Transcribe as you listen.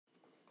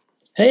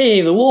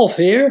Hey, the Wolf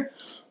here.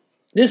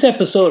 This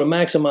episode of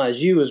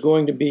Maximize You is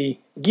going to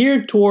be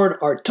geared toward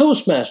our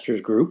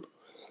Toastmasters group,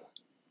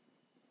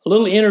 a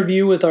little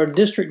interview with our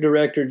district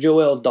director,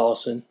 Joel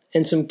Dawson,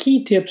 and some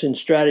key tips and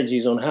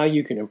strategies on how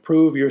you can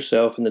improve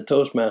yourself in the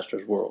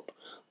Toastmasters world.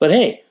 But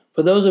hey,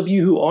 for those of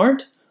you who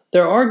aren't,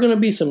 there are going to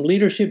be some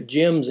leadership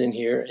gems in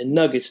here and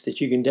nuggets that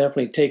you can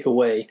definitely take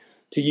away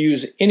to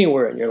use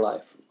anywhere in your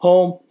life,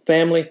 home,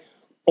 family,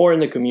 or in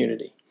the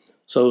community.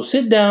 So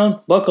sit down,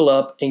 buckle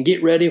up, and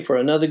get ready for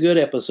another good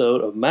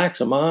episode of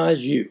Maximize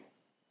You.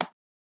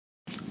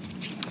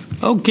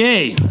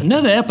 Okay,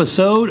 another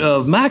episode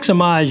of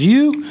Maximize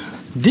You,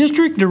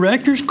 District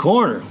Director's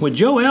Corner with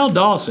Joel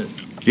Dawson.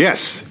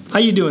 Yes. How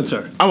you doing,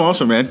 sir? I'm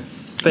awesome, man.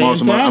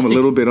 Fantastic. I'm a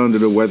little bit under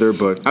the weather,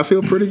 but I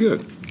feel pretty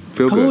good.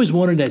 I've always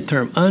wanted that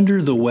term,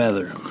 under the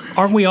weather.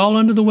 Aren't we all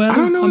under the weather? I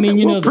don't know. I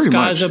mean, the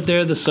sky's much. up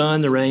there, the sun,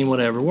 the rain,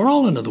 whatever. We're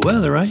all under the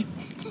weather, right?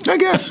 I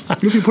guess,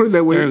 if you put it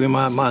that way. There,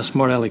 my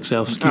smart aleck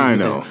self. I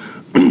know.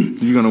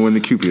 You're going to win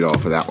the Cupid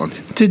off for that one.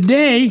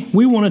 Today,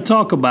 we want to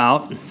talk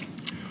about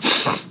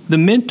the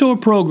mentor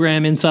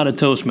program inside of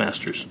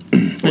Toastmasters.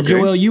 Now, Okay.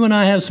 Joel, you and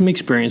I have some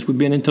experience. We've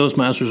been in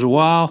Toastmasters a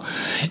while,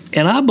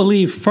 and I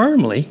believe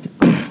firmly,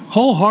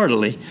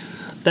 wholeheartedly,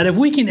 that if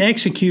we can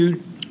execute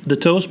the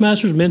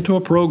Toastmasters mentor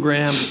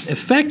program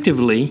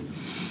effectively,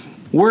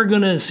 we're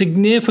going to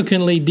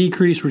significantly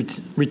decrease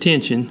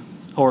retention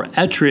or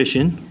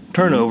attrition,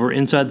 turnover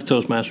inside the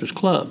Toastmasters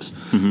clubs.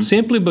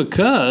 Simply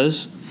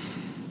because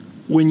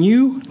when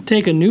you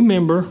take a new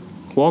member,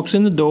 walks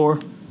in the door,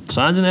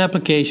 signs an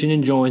application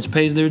and joins,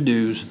 pays their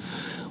dues,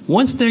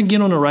 once they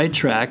get on the right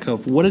track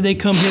of what did they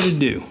come here to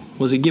do?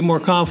 Was it get more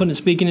confident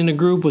speaking in a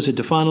group? Was it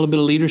to find a little bit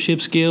of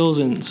leadership skills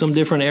in some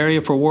different area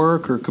for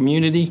work or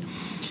community?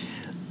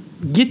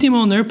 Get them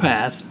on their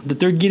path that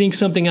they're getting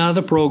something out of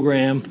the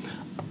program.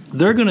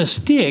 They're going to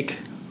stick,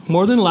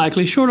 more than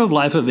likely, short of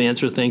life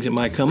events or things that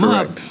might come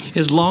up,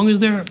 as long as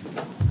they're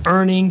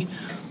earning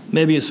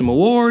maybe some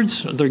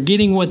awards, they're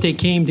getting what they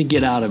came to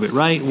get out of it,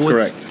 right?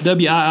 Correct.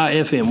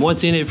 WIIFM,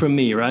 what's in it for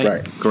me, right?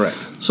 Right, correct.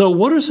 So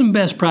what are some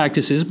best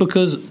practices?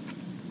 Because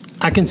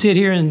I can sit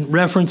here and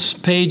reference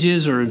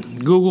pages or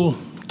Google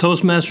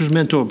Toastmasters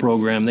Mentor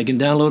Program. They can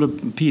download a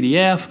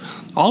PDF.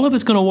 All of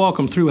it's going to walk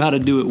them through how to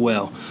do it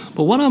well.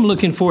 But what I'm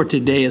looking for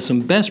today is some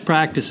best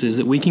practices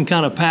that we can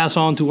kind of pass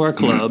on to our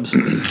clubs,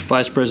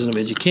 Vice President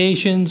of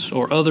Educations,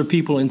 or other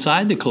people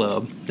inside the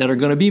club that are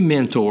going to be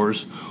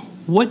mentors.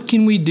 What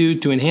can we do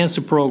to enhance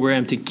the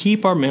program to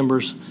keep our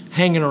members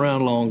hanging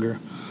around longer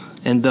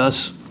and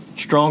thus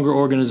stronger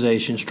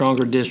organizations,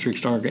 stronger districts,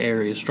 stronger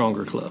areas,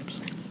 stronger clubs?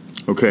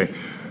 Okay.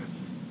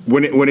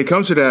 When it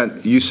comes to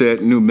that, you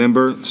said new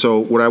member. So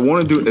what I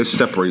want to do is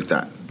separate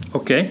that.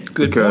 Okay,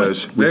 good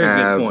Because point. we Very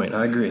have good point.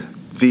 I agree.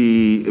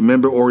 The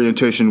member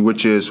orientation,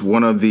 which is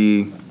one of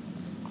the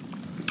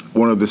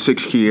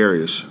 6 key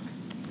areas.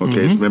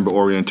 Okay, it's member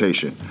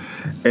orientation.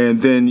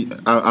 And then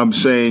I'm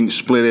saying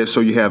split it so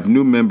you have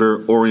new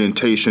member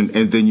orientation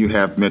and then you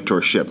have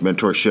mentorship.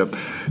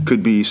 Mentorship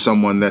could be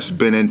someone that's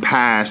been in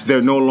past.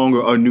 They're no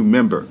longer a new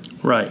member.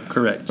 Right,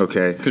 correct.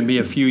 Okay. Could be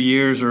a few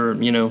years or,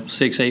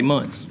 6-8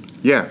 months.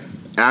 Yeah,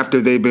 after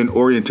they've been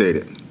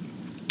orientated.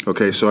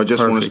 Okay, so I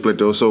just want to split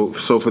those. So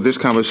for this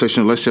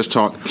conversation, let's just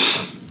talk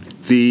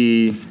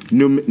the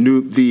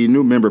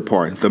new member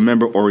part, the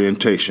member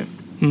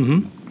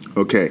orientation.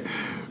 Okay.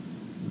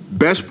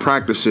 Best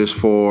practices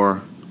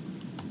for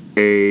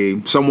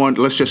someone,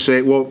 let's just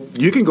say, well,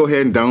 you can go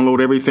ahead and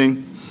download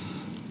everything.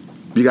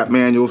 You got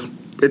manuals.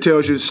 It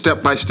tells you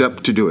step by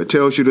step to do it. It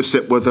tells you to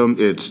sit with them.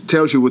 It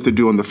tells you what to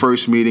do in the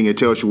first meeting. It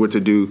tells you what to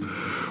do.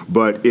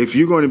 But if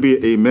you're going to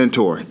be a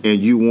mentor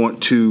and you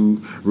want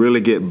to really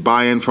get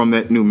buy-in from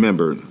that new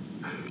member,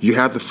 you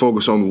have to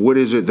focus on what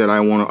is it that I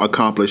want to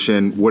accomplish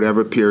in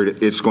whatever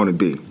period it's going to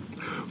be.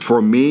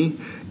 For me,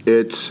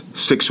 it's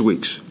 6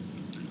 weeks.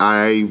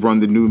 I run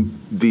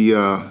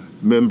the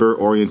member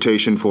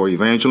orientation for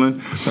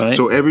Evangeline. Right.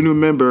 So every new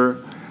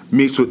member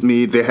meets with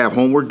me. They have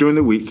homework during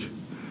the week,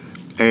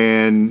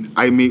 and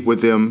I meet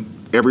with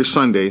them every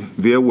Sunday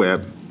via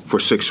web for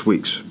 6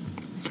 weeks.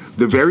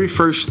 The very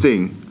first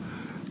thing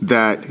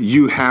that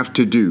you have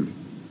to do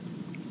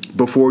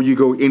before you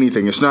go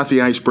anything, it's not the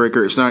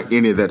icebreaker, it's not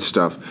any of that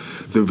stuff.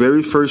 The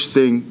very first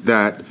thing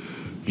that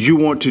you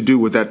want to do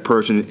with that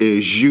person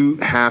is you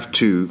have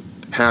to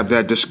have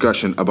that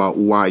discussion about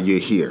why you're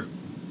here.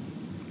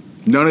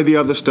 None of the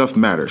other stuff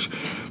matters,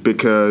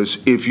 because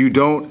if you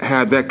don't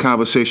have that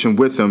conversation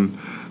with them,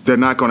 they're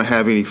not going to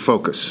have any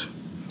focus.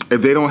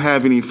 If they don't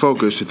have any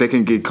focus, they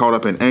can get caught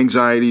up in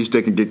anxieties,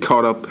 they can get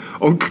caught up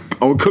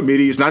on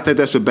committees. Not that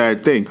that's a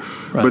bad thing,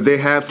 right. But they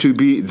have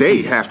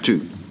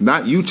to,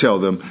 not you tell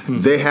them,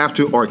 they have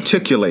to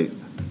articulate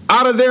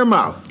out of their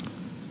mouth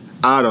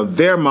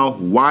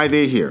why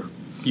they're here.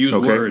 Use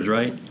words,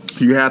 right?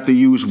 You have to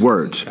use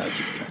words.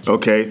 Gotcha.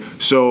 Okay,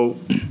 so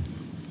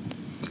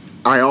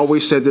I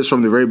always said this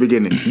from the very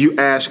beginning. You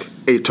ask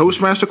a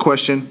Toastmaster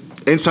question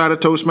inside of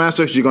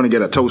Toastmasters, you're going to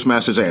get a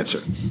Toastmasters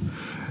answer.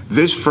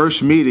 this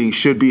first meeting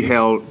should be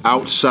held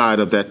outside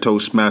of that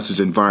Toastmasters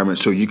environment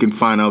so you can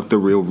find out the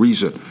real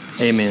reason.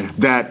 Amen.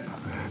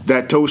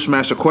 That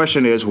Toastmaster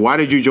question is, why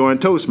did you join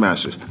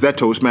Toastmasters? That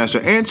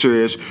Toastmaster answer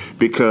is,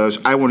 because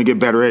I want to get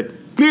better at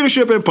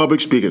leadership and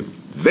public speaking.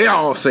 They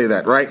all say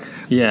that, right?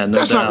 Yeah, no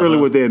That's doubt, not really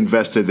what they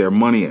invested their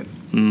money in.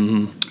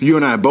 Mm-hmm. You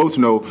and I both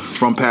know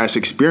from past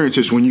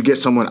experiences, when you get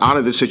someone out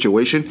of the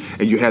situation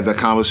and you have that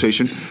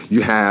conversation,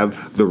 you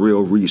have the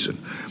real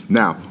reason.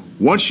 Now,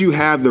 once you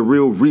have the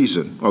real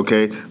reason,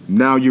 okay,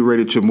 now you're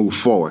ready to move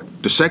forward.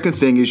 The second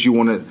thing is you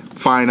want to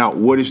find out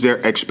what is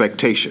their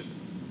expectation.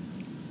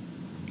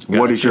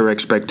 What is your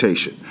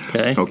expectation?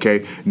 Okay.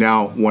 Okay.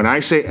 Now, when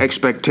I say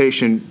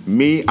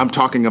expectation, I'm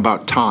talking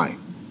about time.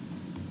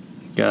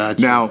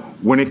 Gotcha. Now,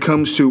 when it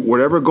comes to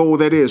whatever goal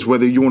that is,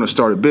 whether you want to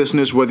start a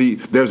business, whether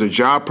there's a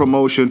job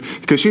promotion,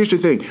 because here's the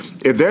thing,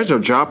 if there's a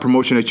job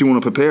promotion that you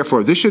want to prepare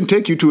for, this shouldn't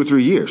take you 2 or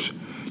 3 years.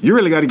 You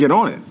really got to get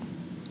on it,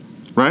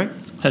 right?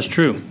 That's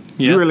true.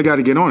 You really got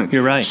to get on it.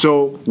 You're right.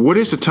 So what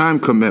is the time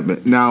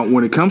commitment? Now,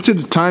 when it comes to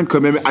the time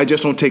commitment, I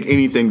just don't take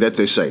anything that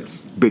they say,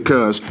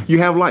 because you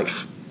have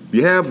life.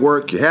 You have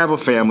work, you have a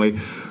family,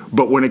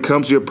 but when it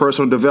comes to your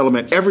personal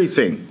development,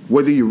 everything,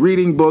 whether you're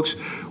reading books,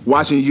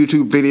 watching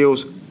YouTube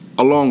videos,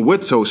 along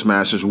with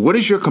Toastmasters, what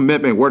is your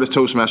commitment? Where does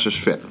Toastmasters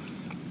fit?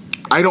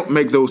 I don't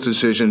make those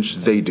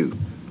decisions, they do.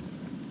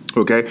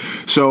 Okay?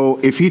 So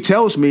if he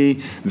tells me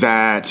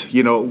that,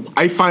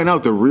 I find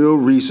out the real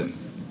reason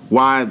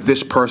why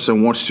this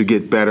person wants to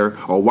get better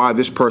or why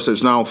this person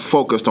is now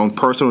focused on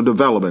personal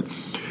development,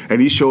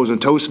 and he's chosen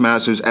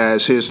Toastmasters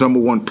as his number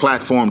one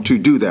platform to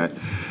do that.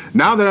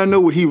 Now that I know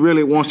what he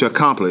really wants to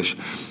accomplish,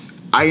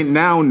 I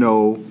now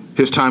know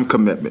his time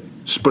commitment,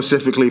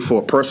 specifically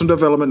for personal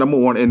development, number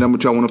one, and number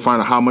two, I want to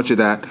find out how much of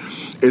that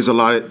is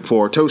allotted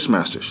for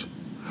Toastmasters.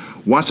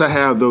 Once I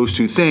have those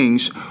two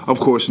things, of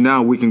course,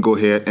 now we can go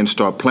ahead and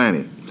start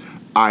planning.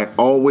 I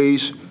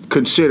always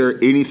consider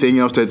anything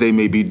else that they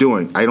may be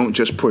doing. I don't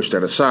just push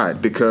that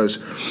aside because,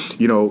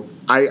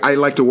 I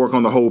like to work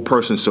on the whole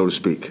person, so to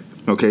speak.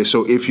 Okay,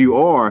 so if you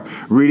are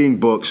reading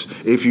books,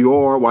 if you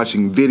are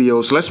watching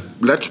videos,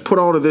 let's put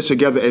all of this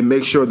together and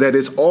make sure that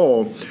it's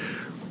all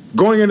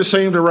going in the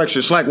same direction.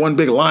 It's like one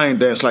big lion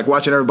dance, like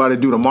watching everybody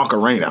do the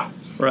Macarena.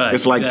 Right.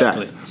 It's like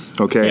exactly.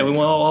 that. Okay. Yeah, we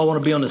all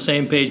want to be on the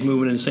same page,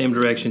 moving in the same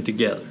direction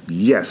together.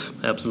 Yes.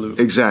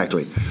 Absolutely.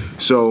 Exactly.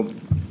 So,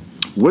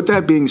 with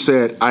that being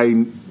said, I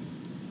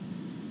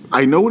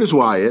know what his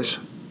why is,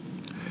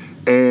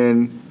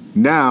 and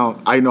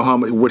now I know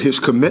what his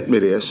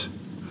commitment is.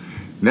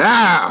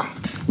 Now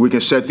we can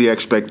set the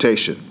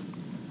expectation.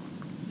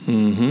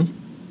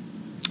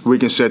 Mm-hmm. We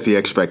can set the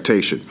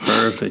expectation.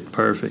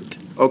 Perfect.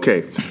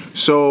 Okay,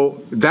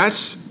 so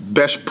that's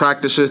best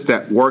practices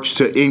that works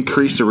to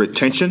increase the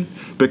retention,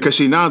 because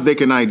now they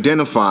can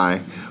identify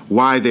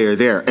why they're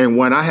there. And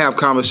when I have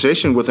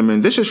conversation with them,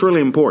 and this is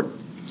really important.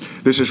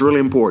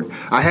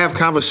 I have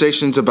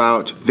conversations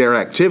about their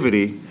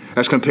activity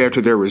as compared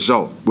to their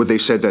result, what they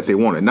said that they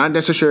wanted. Not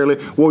necessarily,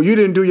 well, you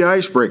didn't do your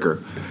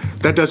icebreaker.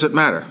 That doesn't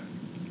matter.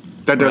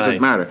 That doesn't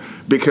matter,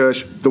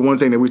 because the one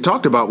thing that we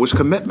talked about was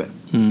commitment.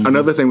 Mm-hmm.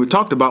 Another thing we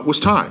talked about was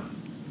time.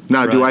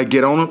 Now, do I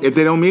get on them if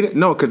they don't meet it?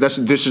 No, because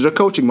this is a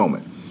coaching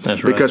moment.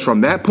 That's right. Because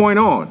from that point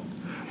on,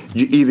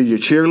 you're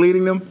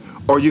cheerleading them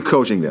or you're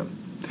coaching them.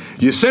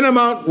 You send them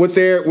out with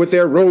their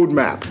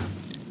roadmap.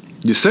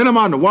 You send them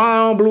out in the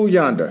wild blue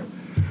yonder.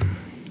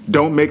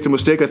 Don't make the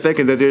mistake of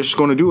thinking that they're just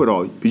going to do it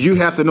all. You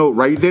have to know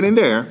right then and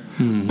there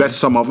that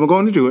some of them are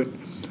going to do it,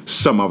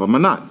 some of them are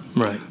not.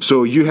 Right.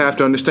 So you have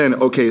to understand,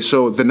 okay,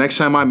 so the next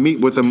time I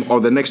meet with him or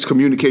the next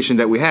communication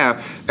that we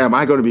have, am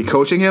I going to be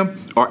coaching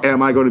him or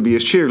am I going to be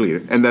his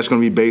cheerleader? And that's going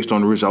to be based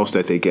on the results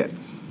that they get.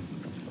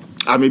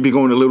 I may be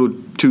going a little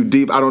too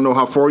deep. I don't know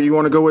how far you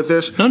want to go with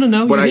this.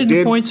 No. But you're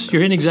hitting points.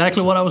 You're hitting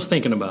exactly what I was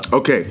thinking about.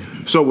 Okay.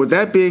 So with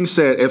that being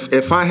said,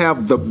 if I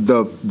have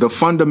the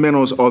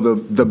fundamentals or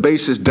the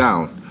basis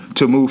down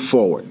to move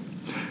forward,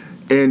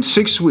 in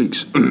 6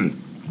 weeks,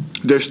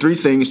 there's 3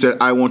 things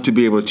that I want to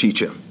be able to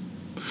teach him.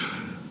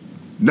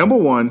 Number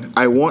one,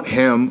 I want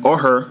him or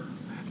her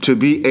to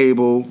be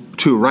able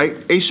to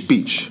write a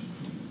speech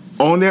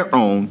on their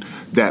own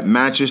that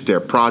matches their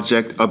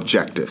project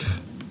objective.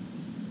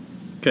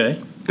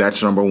 Okay.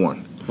 That's number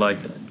one.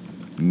 Like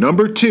that.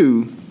 Number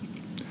 2,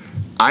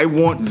 I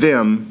want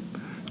them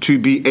to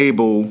be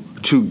able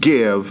to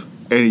give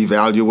an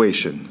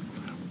evaluation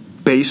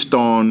based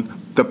on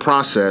the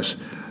process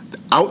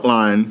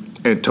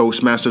outlined in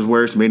Toastmasters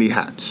Wears Many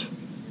Hats.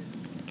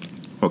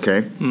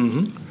 Okay?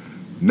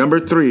 Mm-hmm. Number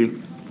 3,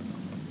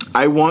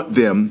 I want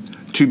them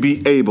to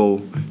be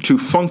able to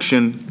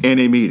function in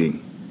a meeting,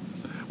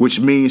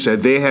 which means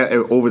that they have,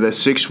 over the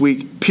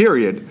 6-week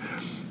period,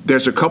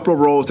 there's a couple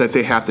of roles that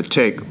they have to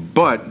take.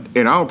 But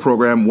in our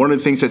program, one of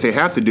the things that they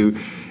have to do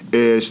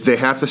is they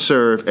have to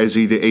serve as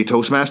either a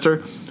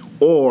Toastmaster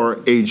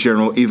or a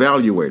general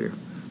evaluator.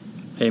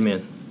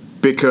 Amen.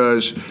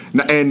 Because,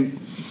 and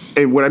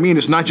what I mean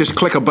is not just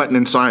click a button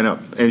and sign up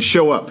and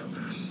show up.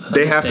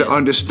 They have to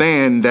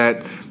understand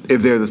that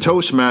if they're the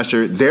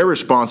Toastmaster, they're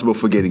responsible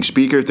for getting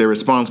speakers. They're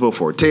responsible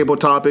for table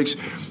topics.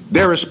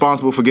 They're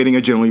responsible for getting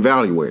a general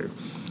evaluator.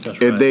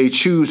 That's If right. they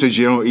choose a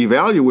general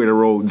evaluator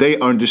role, they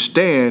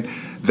understand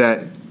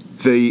that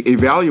the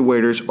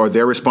evaluators are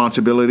their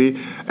responsibility,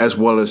 as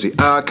well as the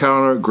eye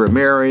counter,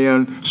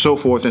 grammarian, so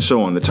forth and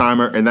so on, the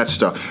timer and that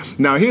stuff.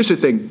 Now, here's the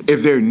thing.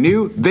 If they're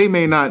new, they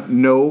may not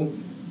know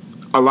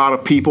a lot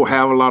of people,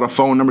 have a lot of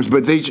phone numbers,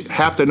 but they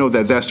have to know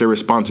that that's their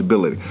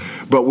responsibility.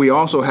 But we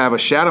also have a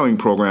shadowing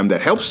program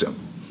that helps them.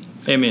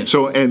 Amen.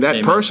 So, and that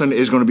Amen. person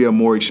is going to be a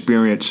more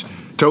experienced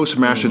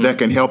Toastmaster that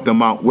can help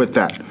them out with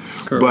that.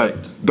 Correct.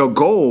 But the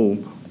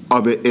goal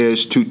of it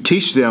is to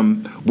teach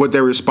them what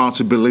their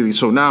responsibility.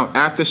 So now,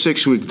 after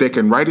 6 weeks, they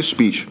can write a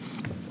speech,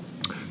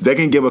 they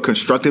can give a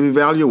constructive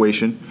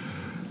evaluation,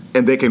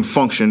 and they can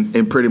function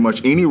in pretty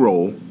much any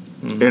role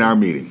in our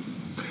meeting.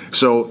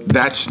 So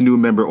that's new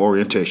member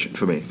orientation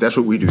for me. That's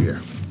what we do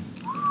here.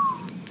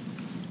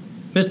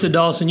 Mr.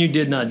 Dawson, you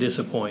did not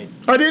disappoint.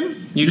 I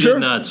didn't. You did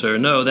not, sir.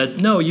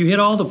 No, you hit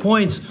all the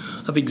points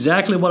of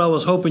exactly what I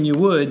was hoping you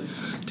would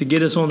to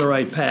get us on the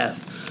right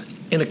path.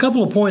 And a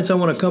couple of points I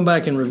want to come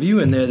back and review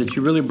in there that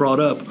you really brought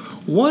up.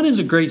 One is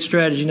a great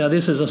strategy. Now,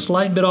 this is a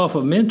slight bit off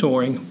of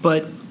mentoring,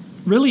 but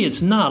really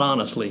it's not,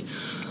 honestly.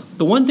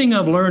 The one thing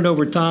I've learned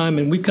over time,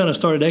 and we kind of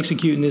started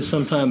executing this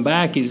some time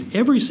back, is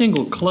every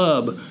single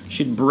club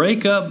should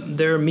break up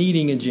their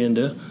meeting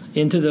agenda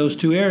into those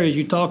two areas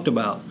you talked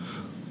about.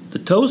 The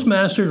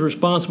Toastmaster is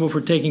responsible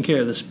for taking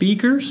care of the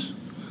speakers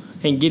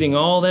and getting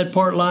all that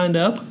part lined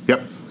up.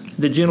 Yep.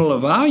 The general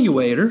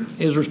evaluator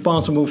is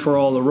responsible for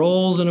all the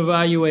roles and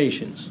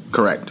evaluations.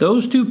 Correct.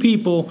 Those two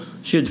people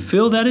should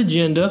fill that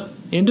agenda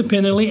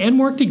independently and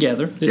work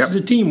together. This is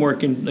a teamwork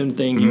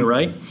thing here,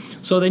 right?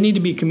 So they need to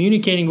be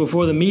communicating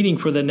before the meeting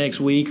for the next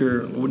week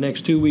or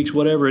next 2 weeks,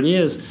 whatever it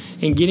is,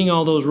 and getting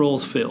all those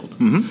roles filled.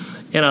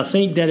 And I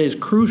think that is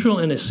crucial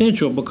and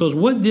essential because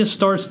what this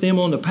starts them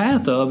on the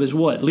path of is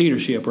what?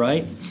 Leadership,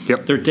 right?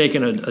 Yep. They're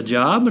taking a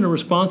job and a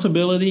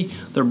responsibility.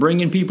 They're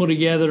bringing people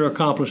together to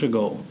accomplish a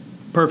goal.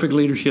 Perfect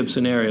leadership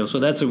scenario. So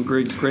that's a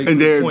great And point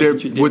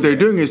that you did what they're there.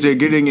 doing is they're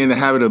getting in the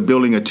habit of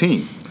building a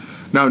team.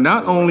 Now,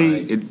 not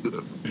only,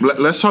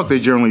 let's talk the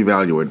general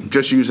evaluator,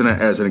 just using it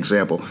as an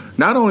example.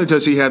 Not only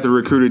does he have to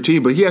recruit a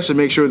team, but he has to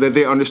make sure that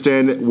they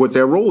understand what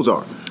their roles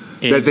are.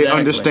 That they Exactly.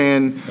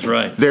 understand That's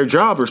right. their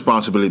job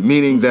responsibility,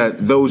 meaning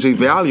that those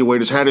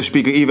evaluators had a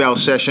speaker eval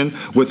session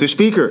with the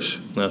speakers.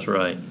 That's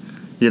right.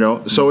 You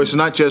know, so it's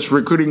not just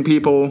recruiting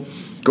people,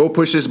 go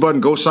push this button,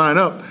 go sign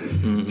up.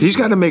 He's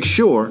got to make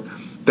sure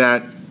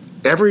that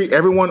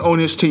everyone on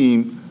his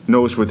team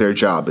knows what their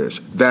job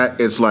is. That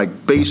is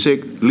like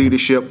basic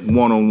leadership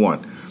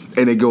 101.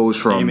 And it goes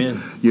from,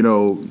 Amen.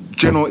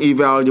 general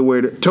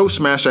evaluator,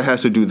 Toastmaster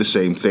has to do the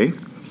same thing.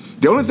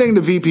 The only thing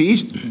the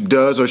VP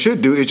does or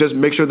should do is just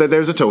make sure that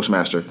there's a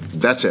Toastmaster.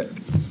 That's it.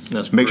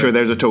 That's Make sure correct.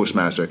 there's a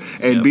Toastmaster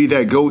and Yep. be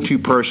that go-to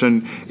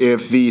person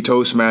if the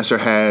Toastmaster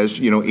has,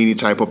 any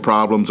type of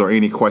problems or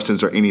any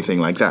questions or anything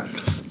like that.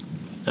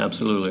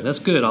 Absolutely. That's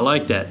good. I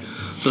like that.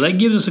 So that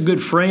gives us a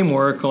good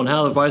framework on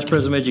how the Vice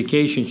President of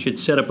Education should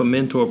set up a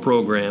mentor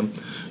program.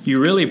 You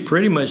really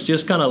pretty much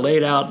just kind of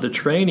laid out the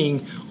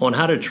training on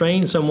how to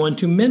train someone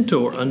to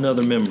mentor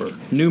another member,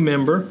 new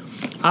member.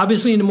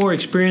 Obviously, the more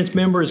experienced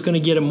member is going to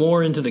get them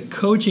more into the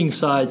coaching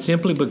side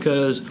simply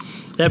because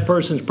that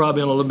person's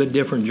probably on a little bit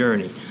different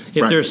journey.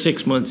 If Right. they're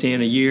 6 months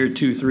in, a year,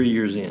 2, 3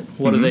 years in,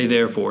 what are they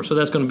there for? So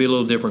that's going to be a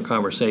little different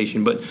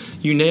conversation. But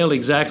you nailed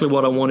exactly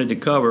what I wanted to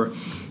cover.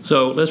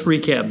 So let's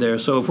recap there.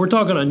 So if we're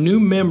talking a new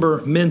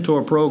member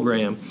mentor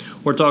program,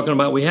 we're talking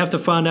about we have to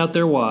find out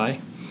their why.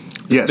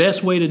 Yes.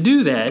 Best way to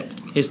do that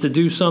is to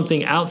do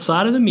something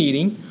outside of the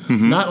meeting,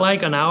 not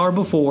like an hour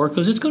before,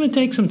 because it's going to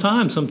take some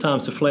time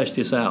sometimes to flesh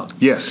this out.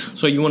 Yes.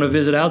 So you want to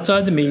visit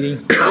outside the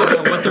meeting, find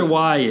out what their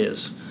why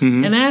is,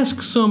 and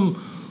ask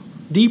some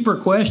deeper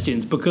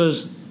questions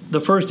because the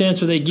first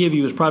answer they give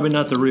you is probably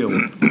not the real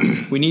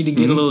one. We need to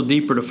get a little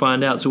deeper to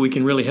find out so we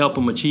can really help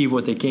them achieve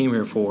what they came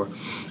here for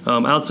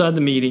outside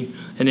the meeting.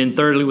 And then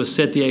thirdly was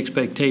set the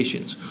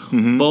expectations,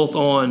 both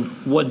on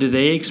what do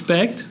they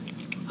expect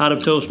out of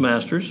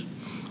Toastmasters,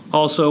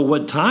 also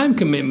what time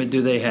commitment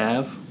do they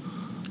have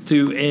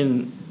to,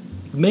 and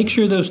make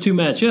sure those two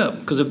match up.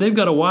 Because if they've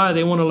got a why,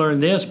 they want to learn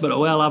this, but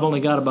I've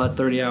only got about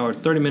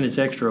 30 minutes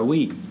extra a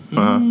week.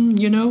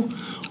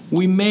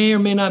 We may or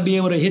may not be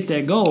able to hit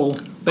that goal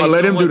based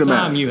Let on him what do the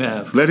time math. you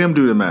have. Let him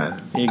do the math.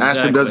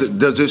 Ask him, Exactly.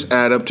 does this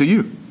add up to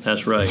you?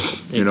 That's right.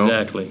 You know?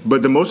 Exactly.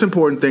 But the most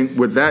important thing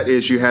with that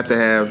is you have to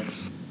have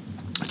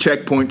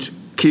checkpoints,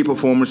 key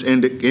performance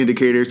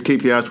indicators,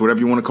 KPIs, whatever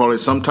you want to call it,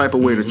 some type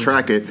of way to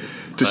track it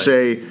to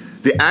say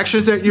the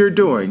actions that you're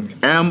doing,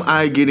 am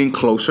I getting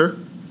closer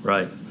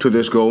Right. to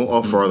this goal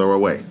or further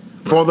away?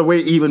 Further away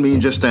even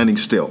means just standing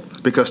still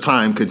because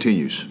time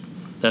continues.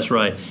 That's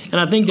right.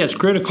 And I think that's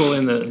critical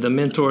in the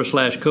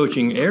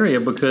mentor/coaching area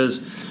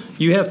because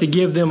you have to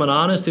give them an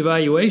honest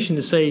evaluation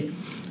to say,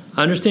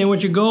 I understand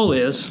what your goal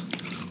is,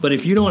 but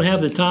if you don't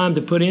have the time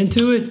to put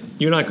into it,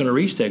 you're not going to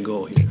reach that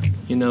goal here.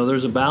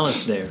 There's a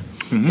balance there.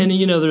 And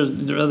you know,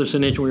 there are other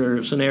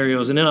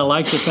scenarios, and then I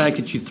like the fact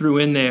that you threw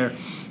in there,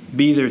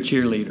 be their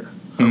cheerleader.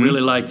 I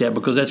really like that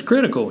because that's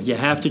critical. You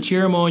have to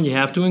cheer them on. You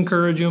have to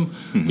encourage them.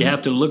 You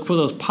have to look for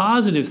those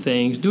positive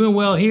things. Doing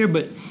well here,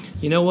 but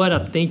you know what? I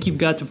think you've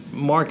got to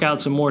mark out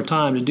some more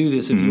time to do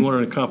this if you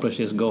want to accomplish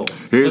this goal.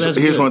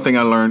 Here's one thing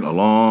I learned a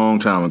long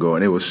time ago,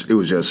 and it was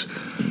just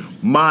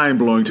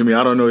mind-blowing to me.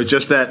 I don't know. It's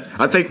just that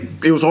I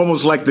think it was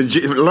almost like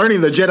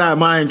learning the Jedi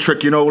mind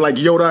trick, you know, like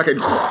Yoda could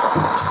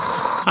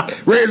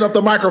raise up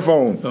the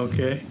microphone.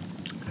 Okay.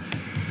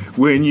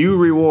 When you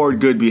reward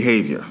good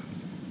behavior,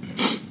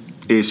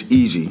 it's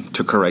easy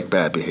to correct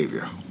bad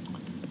behavior.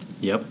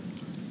 Yep.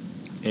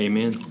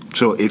 Amen.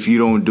 So if you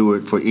don't do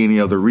it for any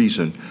other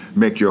reason,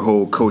 make your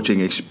whole coaching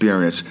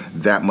experience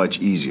that much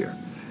easier.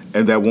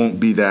 And that won't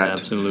be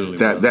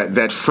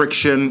that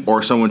friction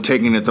or someone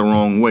taking it the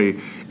wrong way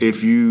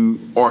if you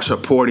are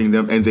supporting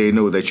them and they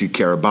know that you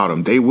care about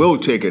them. They will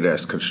take it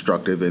as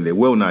constructive and they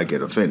will not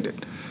get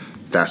offended.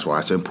 That's why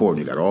it's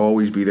important. You got to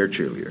always be their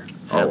cheerleader.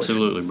 Always.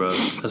 Absolutely, brother.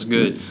 That's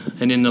good.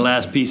 And then the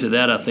last piece of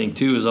that, I think,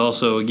 too, is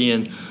also,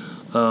 again,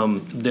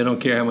 they don't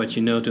care how much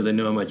you know till they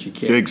know how much you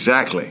care.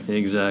 Exactly,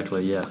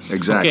 yeah.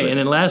 Exactly. Okay, and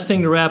then last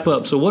thing to wrap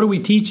up. So what are we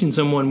teaching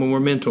someone when we're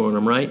mentoring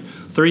them, right?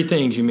 3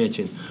 things you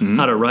mentioned.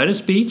 How to write a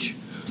speech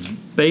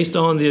based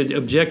on the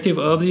objective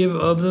of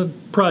the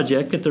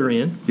project that they're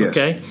in. Yes.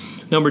 Okay.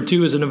 Number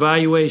 2 is an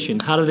evaluation.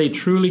 How do they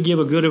truly give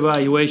a good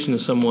evaluation to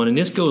someone? And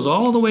this goes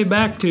all the way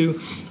back to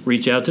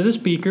reach out to the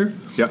speaker.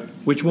 Yep.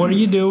 Which one are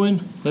you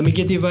doing? Let me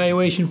get the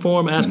evaluation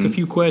form. Ask a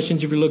few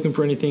questions if you're looking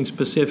for anything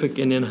specific.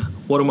 And then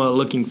what am I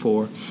looking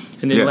for?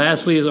 And then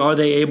lastly is, are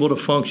they able to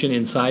function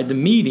inside the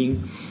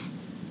meeting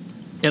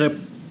at a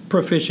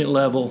proficient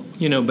level,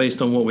 you know,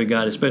 based on what we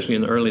got, especially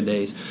in the early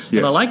days. Yes.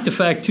 And I like the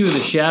fact, too, of the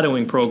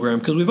shadowing program,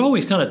 because we've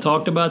always kind of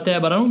talked about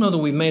that, but I don't know that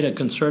we've made a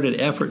concerted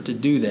effort to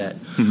do that.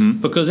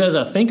 Because as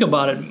I think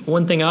about it,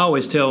 one thing I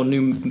always tell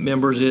new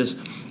members is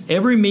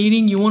every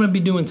meeting you want to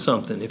be doing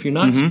something. If you're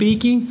not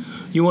speaking,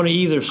 you want to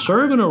either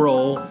serve in a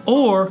role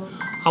or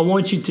I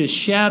want you to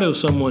shadow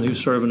someone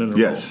who's serving in a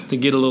role to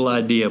get a little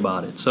idea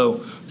about it.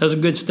 So that's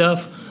good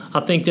stuff. I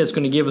think that's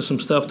going to give us some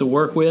stuff to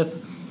work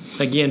with.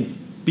 Again,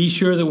 be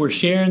sure that we're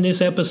sharing this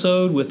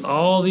episode with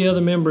all the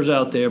other members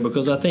out there,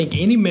 because I think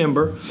any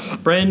member,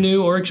 brand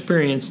new or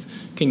experienced,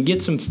 can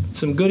get some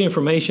good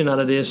information out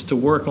of this to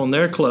work on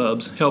their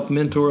clubs, help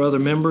mentor other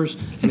members,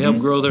 and help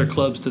grow their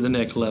clubs to the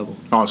next level.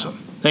 Awesome.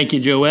 Thank you,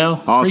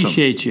 Joel. Awesome.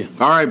 Appreciate you.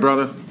 All right,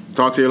 brother.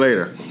 Talk to you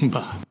later.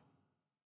 Bye.